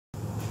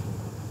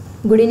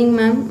Good evening,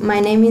 ma'am. My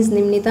name is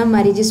Nimnita.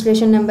 My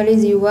registration number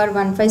is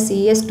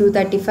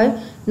UR15CS235.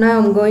 Now I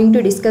am going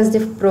to discuss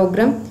the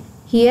program.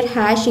 Here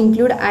hash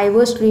include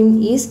IO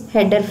stream is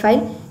header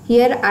file.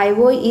 Here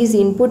IO is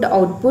input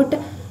output.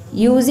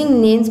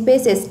 Using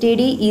namespace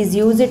std is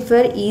used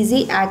for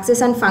easy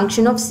access and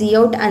function of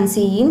cout and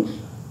cin.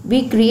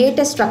 We create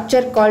a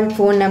structure called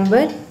phone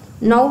number.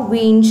 Now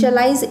we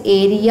initialize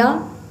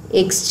area,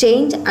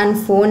 exchange and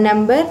phone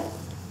number.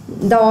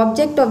 The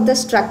object of the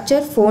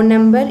structure phone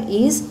number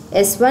is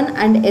S1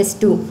 and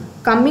S2.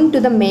 Coming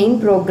to the main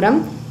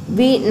program,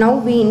 we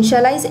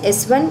initialize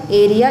S1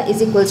 area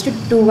is equals to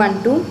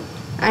 212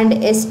 and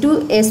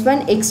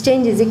S1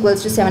 exchange is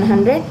equals to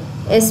 700,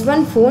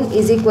 S1 phone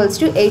is equals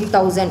to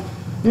 8000.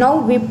 Now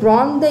we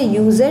prompt the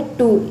user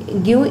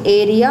to give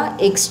area,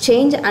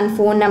 exchange and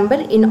phone number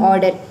in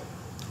order.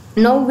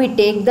 Now we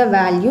take the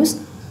values.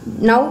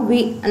 Now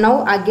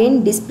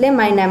again display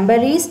my number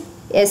is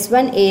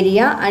S1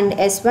 area and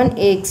S1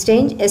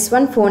 exchange,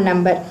 S1 phone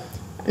number.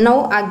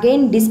 Now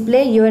again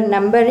display your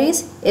number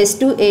is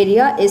S2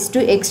 area,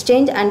 S2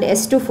 exchange and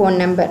S2 phone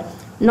number.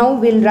 Now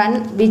we'll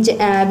run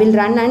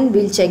and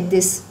we'll check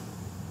this.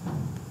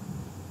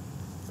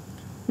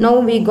 Now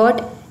we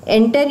got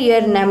enter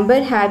your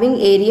number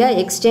having area,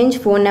 exchange,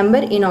 phone number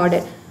in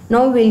order.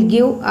 Now we'll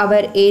give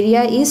our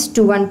area is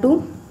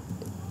 212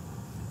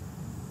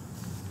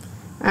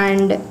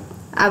 and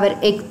our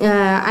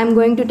I'm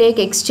going to take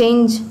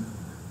exchange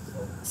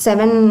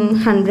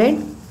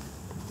 700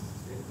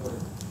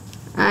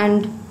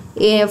 and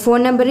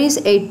phone number is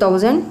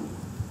 8000.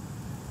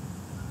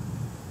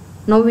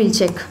 Now we'll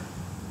check.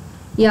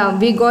 Yeah,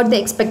 we got the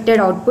expected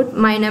output.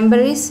 My number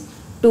is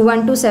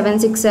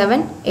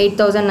 212767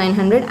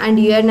 8900 and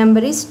your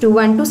number is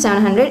 212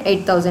 700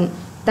 8000.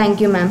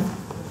 Thank you, ma'am.